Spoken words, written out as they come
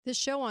This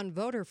show on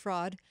voter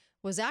fraud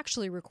was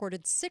actually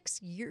recorded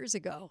 6 years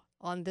ago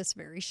on this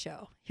very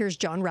show. Here's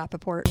John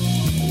Rappaport.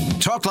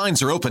 Talk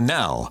lines are open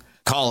now.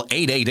 Call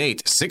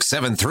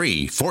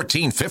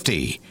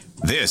 888-673-1450.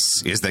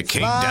 This is the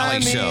Kate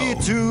Daly Show. Fly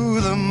me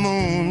to the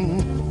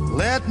moon.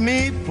 Let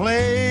me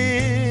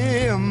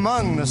play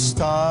among the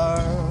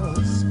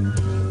stars.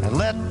 And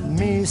let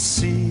me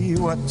see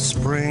what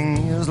spring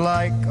is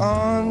like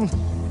on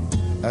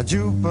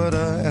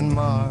Jupiter and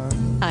Mars.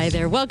 Hi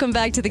there. Welcome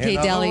back to the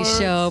Kate Daly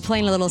Show.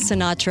 Playing a little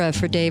Sinatra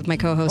for Dave, my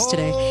co-host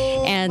today.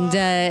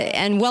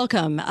 And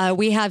welcome.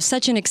 We have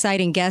such an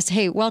exciting guest.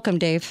 Hey, welcome,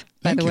 Dave,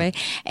 by the way.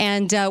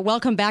 And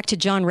welcome back to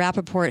John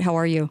Rappaport. How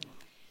are you?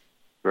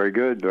 Very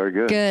good, very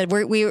good. Good.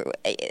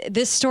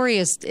 This story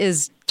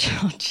is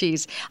oh,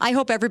 geez. I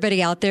hope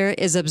everybody out there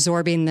is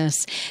absorbing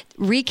this.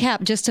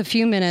 Recap just a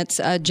few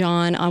minutes,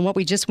 John, on what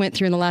we just went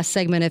through in the last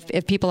segment,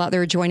 if people out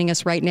there are joining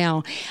us right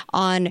now,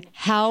 on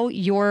how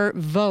your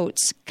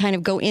votes kind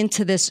of go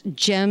into this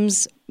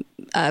GEMS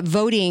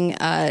voting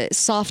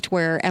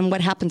software and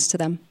what happens to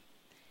them.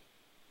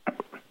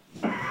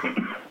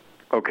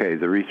 Okay,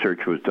 the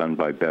research was done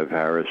by Bev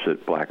Harris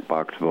at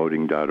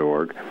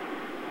blackboxvoting.org.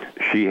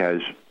 She has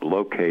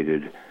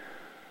located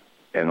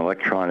an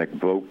electronic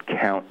vote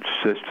count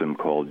system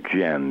called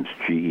GEMS,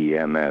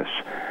 G-E-M-S,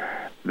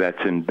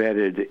 that's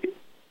embedded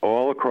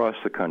all across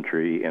the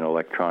country in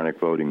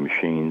electronic voting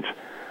machines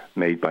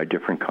made by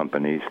different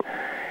companies.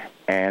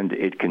 And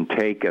it can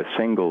take a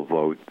single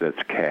vote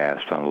that's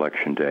cast on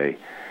Election Day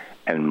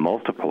and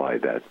multiply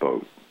that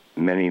vote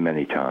many,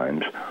 many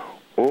times,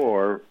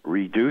 or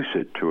reduce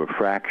it to a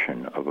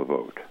fraction of a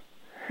vote.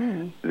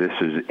 This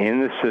is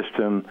in the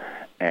system,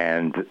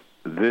 and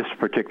this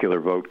particular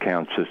vote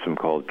count system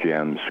called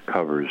GEMS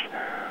covers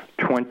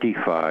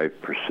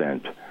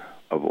 25%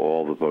 of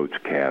all the votes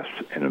cast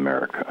in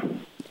America.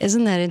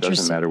 Isn't that interesting? It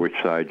doesn't matter which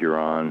side you're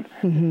on.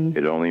 Mm-hmm.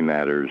 It only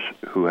matters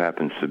who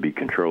happens to be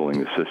controlling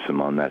the system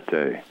on that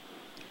day.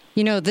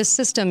 You know, this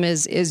system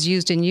is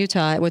used in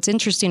Utah. What's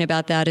interesting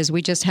about that is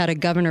we just had a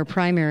governor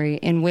primary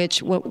in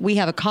which we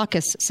have a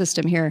caucus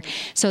system here.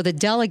 So the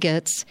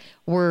delegates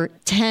were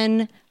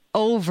 10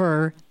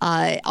 over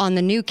on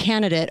the new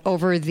candidate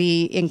over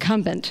the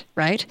incumbent,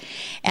 right?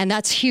 And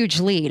that's huge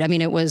lead. I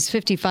mean, it was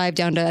 55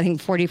 down to, I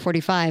think, 40,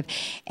 45.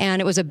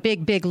 And it was a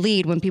big, big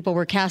lead when people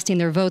were casting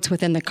their votes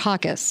within the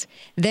caucus.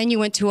 Then you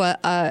went to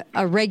a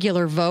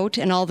regular vote,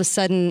 and all of a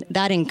sudden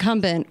that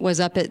incumbent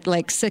was up at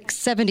like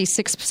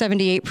 76,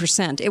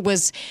 78%. It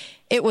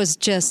was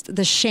just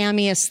the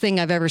shammiest thing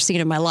I've ever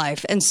seen in my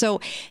life. And so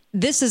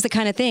this is the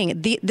kind of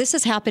thing. This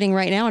is happening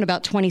right now in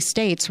about 20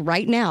 states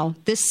right now.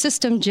 This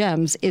system,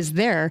 GEMS, is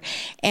there.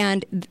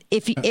 And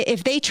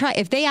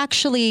if they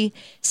actually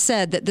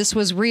said that this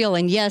was real,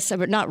 and yes,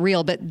 not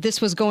real, but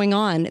this was going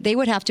on, they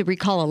would have to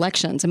recall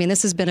elections. I mean,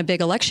 this has been a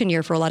big election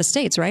year for a lot of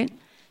states, right?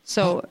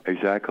 So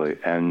exactly.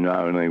 And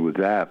not only with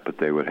that, but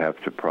they would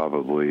have to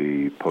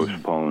probably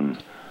postpone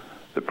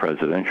the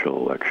presidential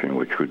election,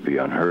 which would be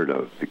unheard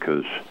of,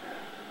 because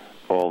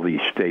all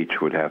these states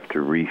would have to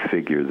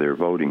refigure their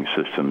voting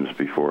systems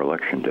before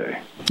Election Day.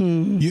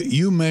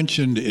 You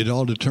mentioned it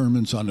all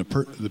determines on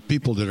the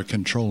people that are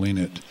controlling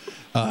it.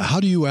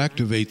 How do you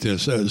activate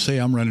this? Say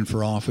I'm running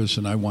for office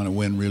and I want to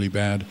win really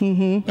bad.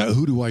 Mm-hmm.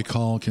 Who do I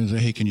call? Can I say,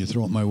 hey, can you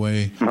throw it my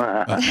way?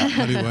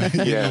 How do I,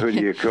 yeah, who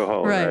do you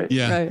call? Right.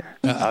 Yeah. Right.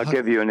 I'll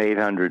give you an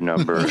 800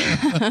 number.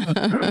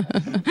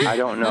 I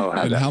don't know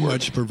how and that how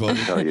works, much per vote?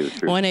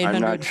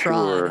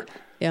 1-800-FRAUD.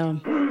 Yeah.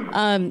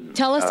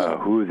 Tell us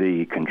who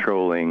the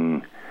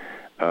controlling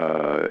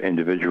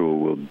individual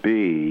will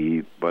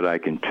be, but I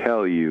can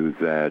tell you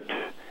that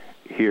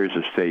here's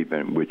a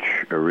statement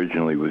which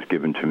originally was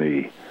given to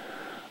me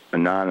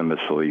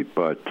anonymously,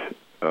 but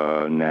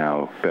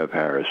now Bev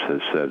Harris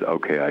has said,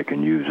 okay, I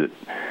can use it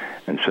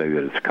and say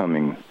that it's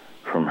coming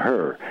from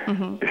her.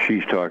 Mm-hmm.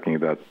 She's talking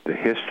about the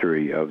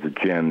history of the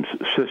GEMS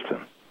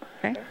system.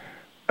 Okay.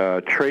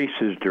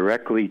 Traces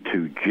directly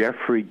to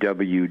Jeffrey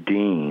W.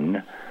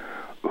 Dean,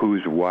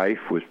 whose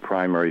wife was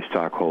primary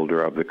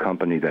stockholder of the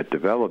company that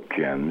developed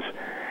GEMS.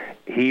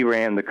 He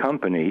ran the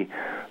company,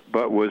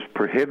 but was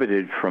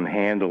prohibited from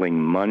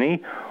handling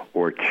money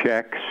or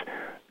checks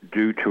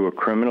due to a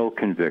criminal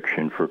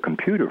conviction for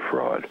computer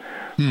fraud,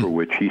 for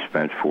which he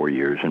spent 4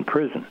 years in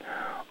prison.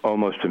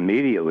 Almost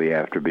immediately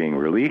after being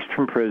released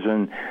from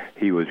prison,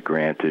 he was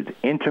granted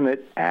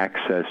intimate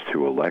access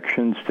to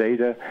elections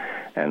data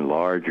and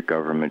large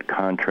government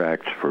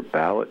contracts for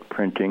ballot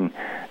printing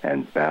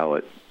and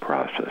ballot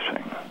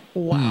processing.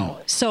 Wow.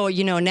 So,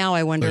 now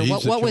I wonder,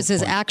 what was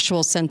his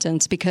actual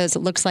sentence? Because it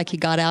looks like he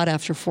got out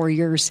after 4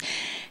 years,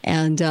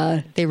 and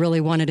they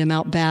really wanted him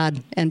out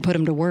bad and put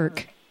him to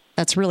work.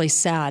 That's really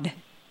sad.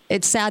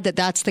 It's sad that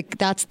that's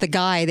the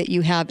guy that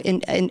you have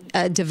in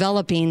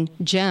developing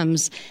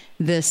GEMS,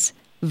 this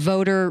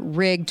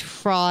voter-rigged,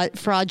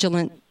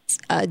 fraudulent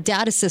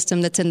data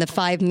system that's in the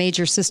 5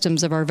 major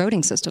systems of our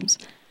voting systems.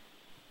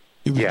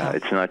 Yeah,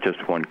 it's not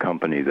just one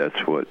company.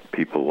 That's what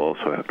people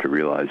also have to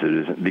realize. It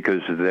isn't,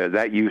 because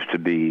that used to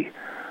be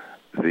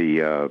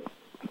the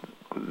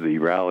the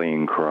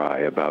rallying cry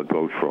about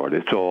vote fraud.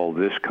 It's all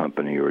this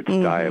company, or it's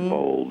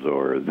Diebold,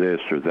 or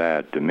this or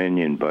that,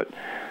 Dominion. But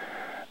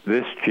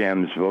this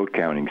GEMS vote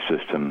counting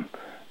system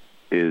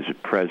is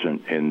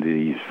present in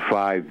these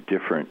 5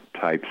 different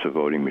types of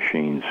voting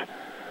machines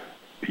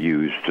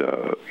used,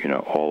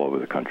 all over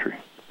the country.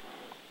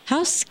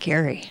 How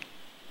scary.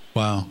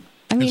 Wow.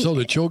 I mean, and so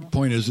the choke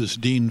point is this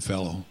Dean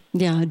fellow.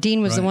 Yeah,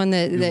 Dean was the one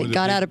that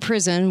got out of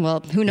prison.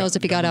 Well, who knows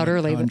if he got out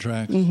early.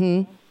 Contract.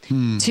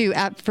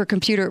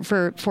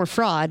 For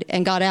fraud,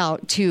 and got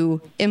out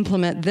to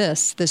implement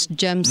this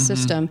GEMS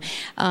system.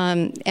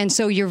 And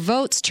so your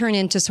votes turn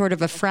into sort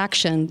of a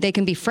fraction. They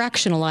can be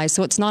fractionalized,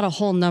 so it's not a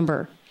whole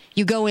number.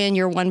 You go in,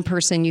 you're one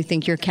person, you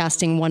think you're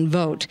casting one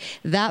vote.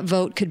 That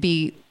vote could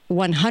be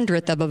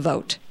 1/100th of a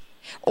vote.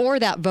 Or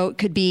that vote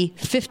could be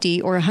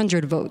 50 or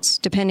 100 votes,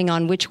 depending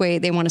on which way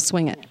they want to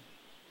swing it.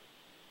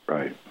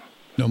 Right.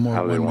 No more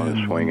how they want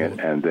to swing it,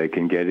 and they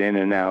can get in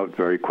and out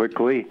very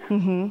quickly.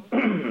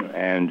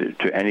 And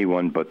to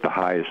anyone but the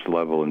highest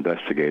level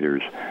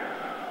investigators,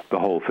 the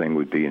whole thing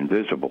would be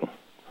invisible.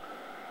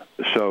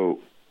 So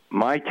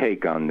my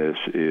take on this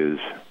is,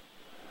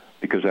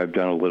 because I've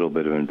done a little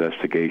bit of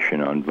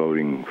investigation on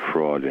voting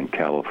fraud in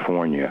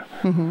California,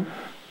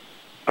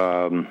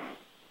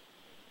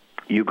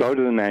 you go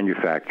to the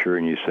manufacturer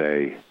and you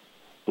say,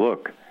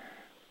 look,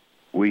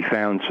 we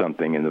found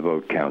something in the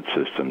vote count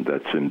system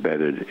that's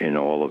embedded in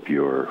all of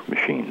your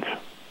machines.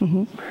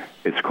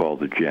 It's called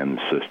the GEMS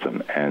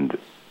system, and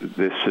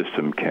this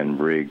system can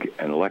rig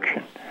an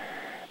election.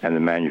 And the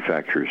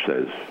manufacturer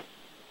says,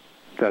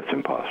 that's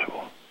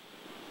impossible.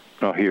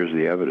 Now, here's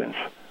the evidence.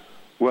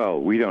 Well,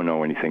 we don't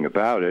know anything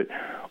about it.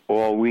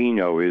 All we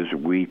know is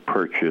we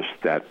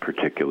purchased that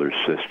particular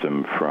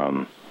system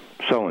from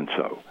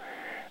so-and-so.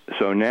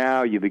 So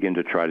now you begin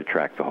to try to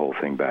track the whole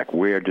thing back.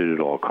 Where did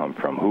it all come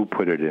from? Who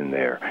put it in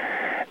there?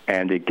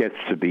 And it gets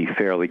to be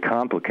fairly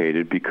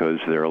complicated because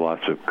there are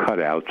lots of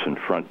cutouts and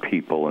front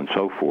people and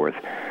so forth.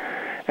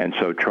 And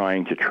so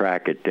trying to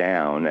track it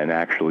down and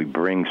actually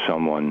bring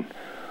someone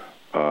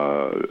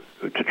to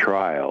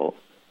trial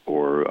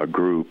or a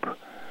group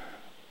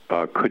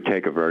could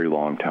take a very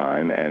long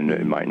time, and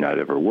it might not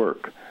ever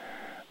work.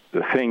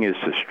 The thing is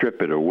to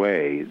strip it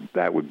away.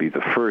 That would be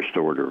the first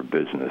order of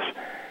business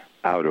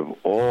out of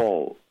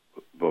all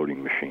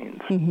voting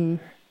machines.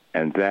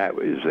 And that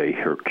is a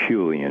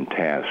Herculean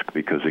task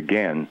because,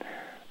 again,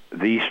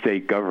 these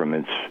state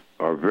governments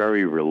are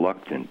very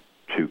reluctant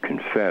to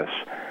confess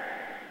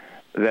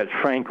that,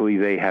 frankly,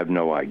 they have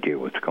no idea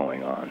what's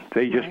going on.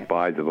 They just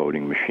buy the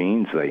voting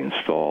machines, they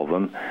install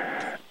them,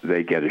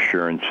 they get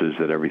assurances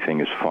that everything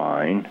is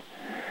fine,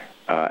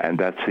 and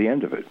that's the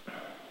end of it.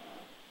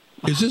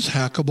 Is this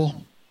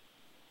hackable?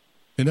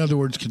 In other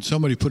words, can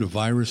somebody put a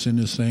virus in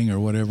this thing or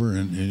whatever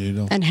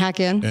and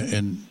hack in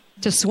and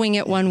to swing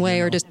it one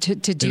way or just to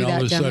do and that all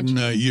of a damage?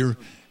 Sudden,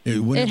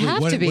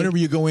 whenever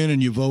you go in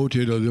and you vote,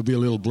 there'll be a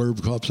little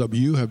blurb pops up.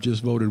 You have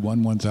just voted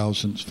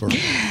 1/1000th for.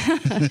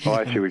 Oh,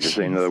 I see what you're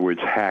saying. In other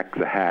words, hack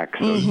the hack.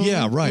 So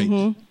Yeah, right.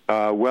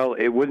 Well,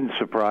 it wouldn't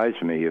surprise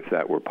me if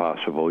that were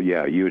possible.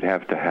 Yeah, you'd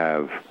have to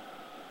have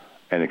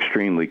an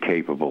extremely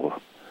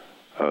capable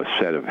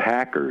set of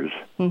hackers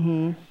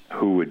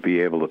who would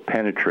be able to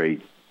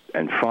penetrate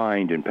and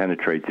find and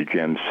penetrate the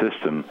GEMS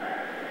system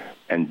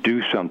and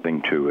do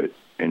something to it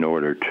in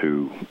order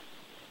to,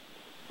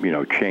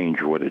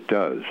 change what it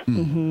does.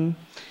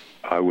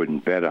 I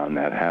wouldn't bet on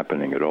that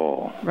happening at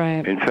all.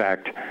 Right. In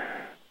fact,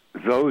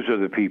 those are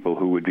the people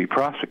who would be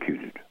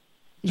prosecuted.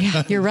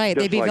 Yeah, you're right.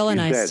 They'd be like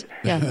villainized.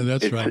 Yeah,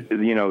 that's right.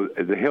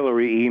 The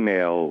Hillary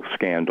email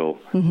scandal,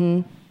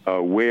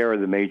 where are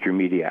the major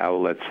media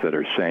outlets that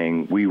are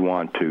saying we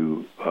want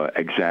to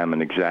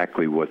examine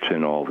exactly what's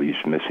in all these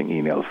missing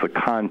emails, the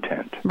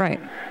content, right?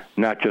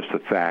 Not just the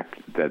fact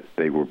that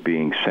they were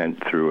being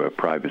sent through a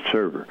private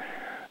server.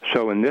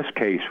 So in this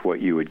case,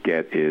 what you would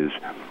get is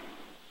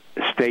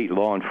state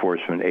law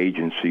enforcement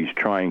agencies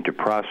trying to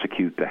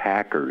prosecute the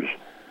hackers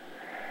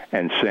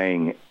and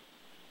saying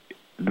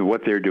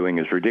what they're doing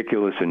is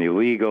ridiculous and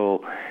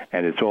illegal,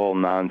 and it's all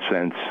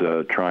nonsense,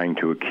 trying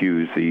to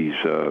accuse these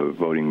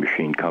voting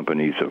machine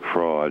companies of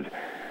fraud.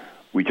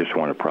 We just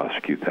want to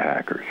prosecute the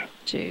hackers.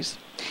 Jeez.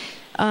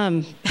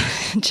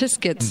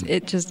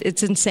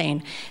 It's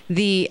insane.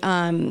 The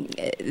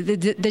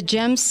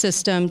GEMS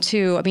system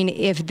too. I mean,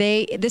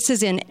 this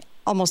is in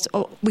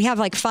we have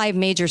like 5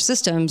 major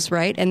systems,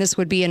 right? And this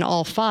would be in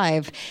all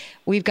 5.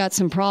 We've got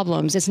some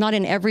problems. It's not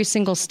in every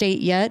single state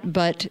yet,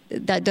 but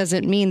that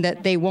doesn't mean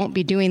that they won't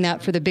be doing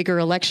that for the bigger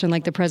election,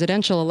 like the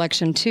presidential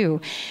election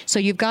too. So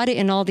you've got it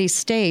in all these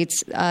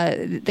states.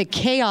 The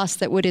chaos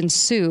that would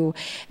ensue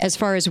as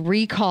far as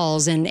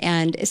recalls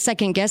and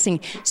second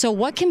guessing. So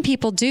what can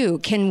people do?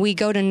 Can we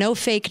go to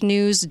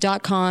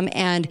nofakenews.com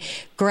and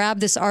grab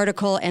this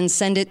article and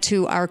send it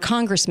to our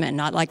congressman?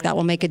 Not like that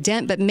will make a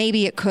dent, but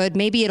maybe it could.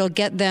 Maybe it'll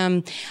get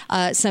them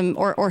some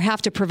or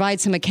have to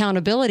provide some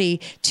accountability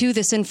to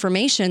this information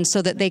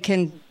so that they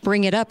can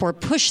bring it up or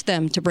push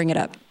them to bring it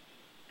up.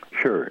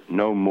 Sure.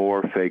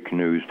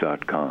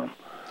 NoMoreFakeNews.com.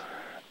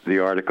 The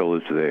article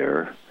is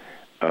there.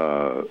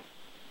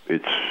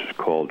 It's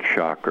called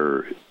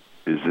Shocker,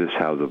 Is This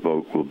How the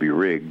Vote Will Be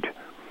Rigged?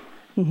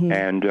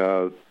 And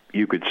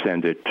you could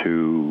send it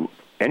to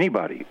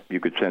anybody. You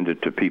could send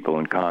it to people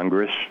in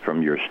Congress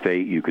from your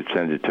state. You could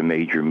send it to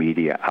major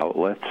media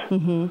outlets,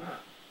 to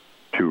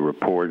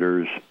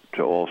reporters,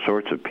 to all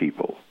sorts of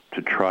people,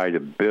 to try to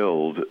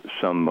build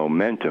some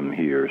momentum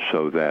here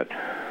so that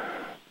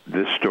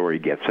this story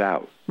gets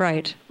out.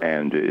 Right.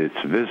 And it's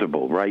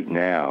visible right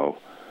now.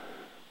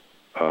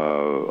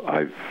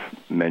 I've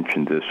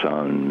mentioned this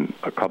on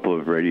a couple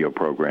of radio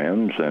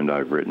programs, and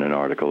I've written an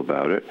article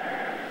about it.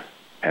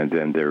 And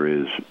then there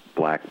is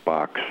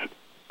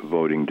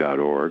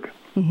blackboxvoting.org.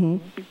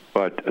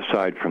 But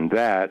aside from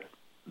that,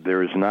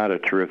 there is not a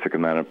terrific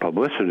amount of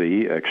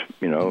publicity,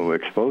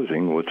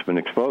 exposing what's been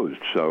exposed.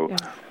 So,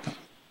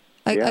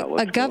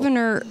 a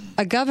governor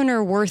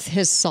worth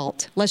his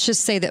salt. Let's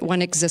just say that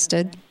one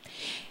existed.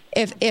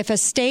 If a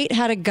state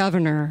had a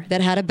governor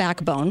that had a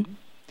backbone,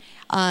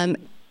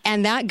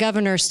 and that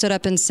governor stood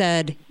up and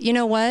said, "You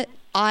know what?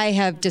 I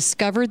have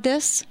discovered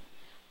this.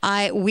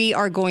 We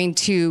are going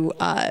to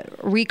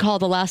recall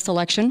the last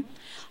election,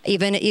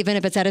 even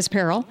if it's at his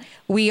peril.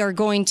 We are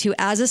going to,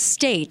 as a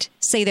state,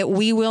 say that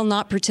we will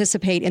not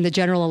participate in the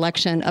general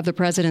election of the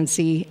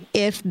presidency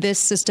if this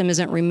system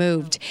isn't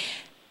removed."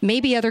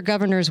 Maybe other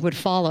governors would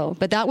follow,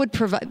 but that would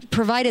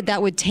provided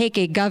that would take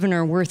a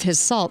governor worth his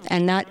salt,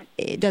 and that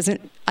it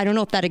doesn't. I don't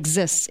know if that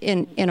exists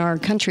in our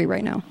country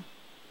right now.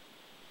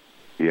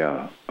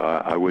 Yeah,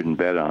 I wouldn't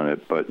bet on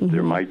it, but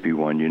there might be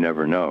one. You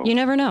never know. You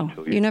never know.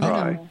 You never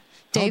know.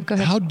 Dave, go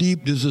ahead. How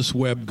deep does this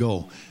web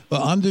go?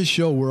 Well, on this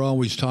show, we're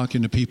always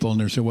talking to people, and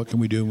they say, "What can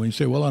we do?" And we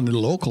say, "Well, on the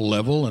local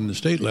level and the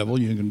state level,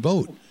 you can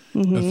vote.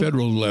 The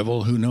federal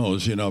level, who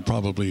knows?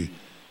 Probably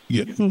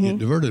get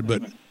diverted."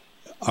 But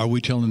are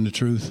we telling the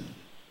truth?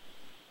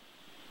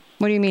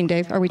 What do you mean,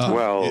 Dave? Are we talking?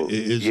 Well,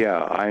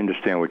 I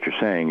understand what you're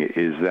saying.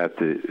 Is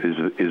that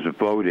is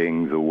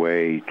voting the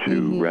way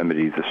to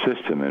remedy the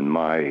system? In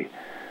my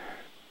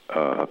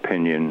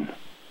opinion,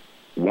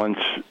 once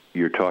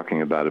you're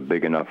talking about a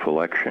big enough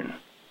election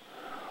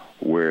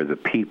where the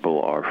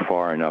people are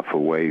far enough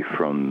away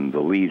from the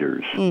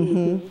leaders,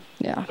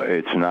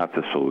 it's not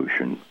the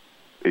solution.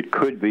 It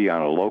could be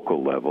on a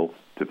local level,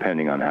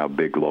 depending on how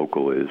big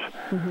local is.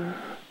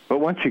 But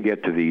once you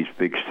get to these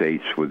big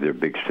states with their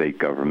big state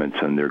governments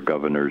and their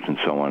governors and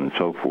so on and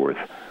so forth,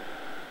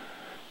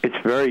 it's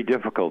very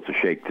difficult to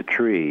shake the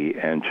tree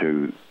and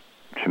to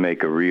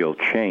make a real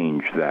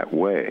change that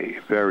way.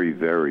 Very,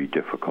 very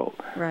difficult.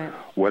 Right.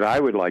 What I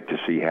would like to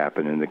see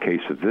happen in the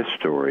case of this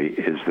story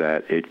is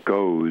that it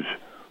goes,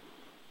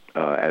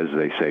 as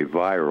they say,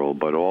 viral,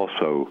 but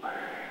also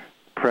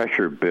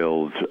pressure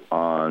builds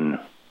on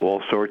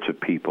all sorts of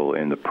people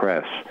in the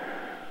press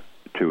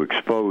to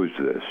expose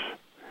this.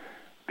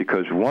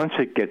 Because once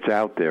it gets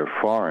out there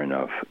far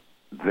enough,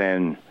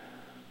 then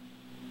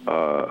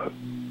the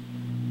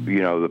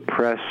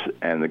press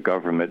and the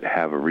government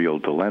have a real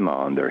dilemma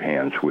on their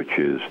hands, which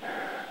is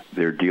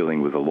they're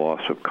dealing with a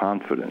loss of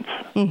confidence.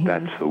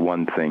 That's the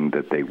one thing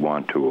that they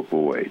want to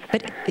avoid.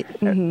 But,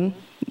 go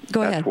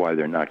ahead. That's why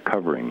they're not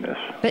covering this.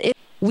 But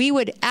we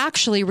would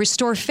actually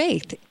restore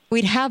faith.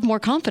 We'd have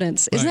more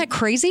confidence. Isn't that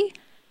crazy?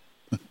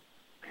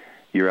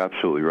 You're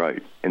absolutely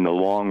right. In the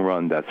long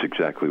run, that's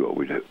exactly what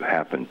would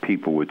happen.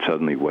 People would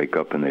suddenly wake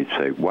up and they'd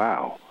say,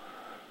 wow.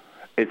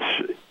 It's,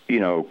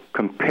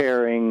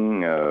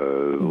 comparing a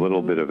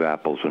little bit of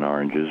apples and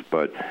oranges,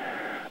 but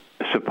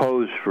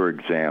suppose, for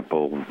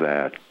example,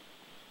 that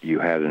you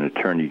had an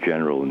attorney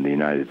general in the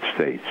United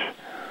States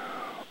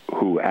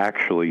who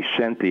actually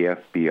sent the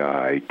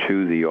FBI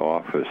to the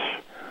office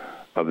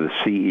of the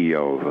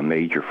CEO of a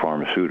major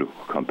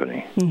pharmaceutical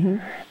company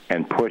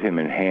and put him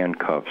in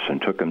handcuffs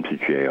and took him to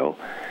jail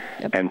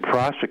and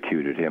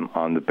prosecuted him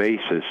on the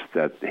basis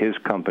that his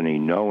company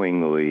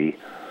knowingly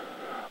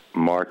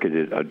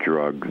marketed a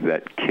drug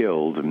that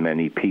killed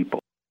many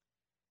people.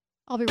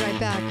 I'll be right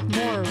back.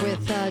 More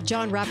with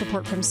John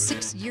Rappaport from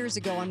 6 years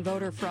ago on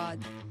voter fraud.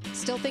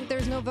 Still think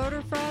there's no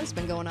voter fraud? It's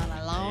been going on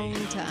a long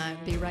time.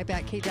 Be right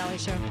back. Kate Daly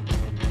Show.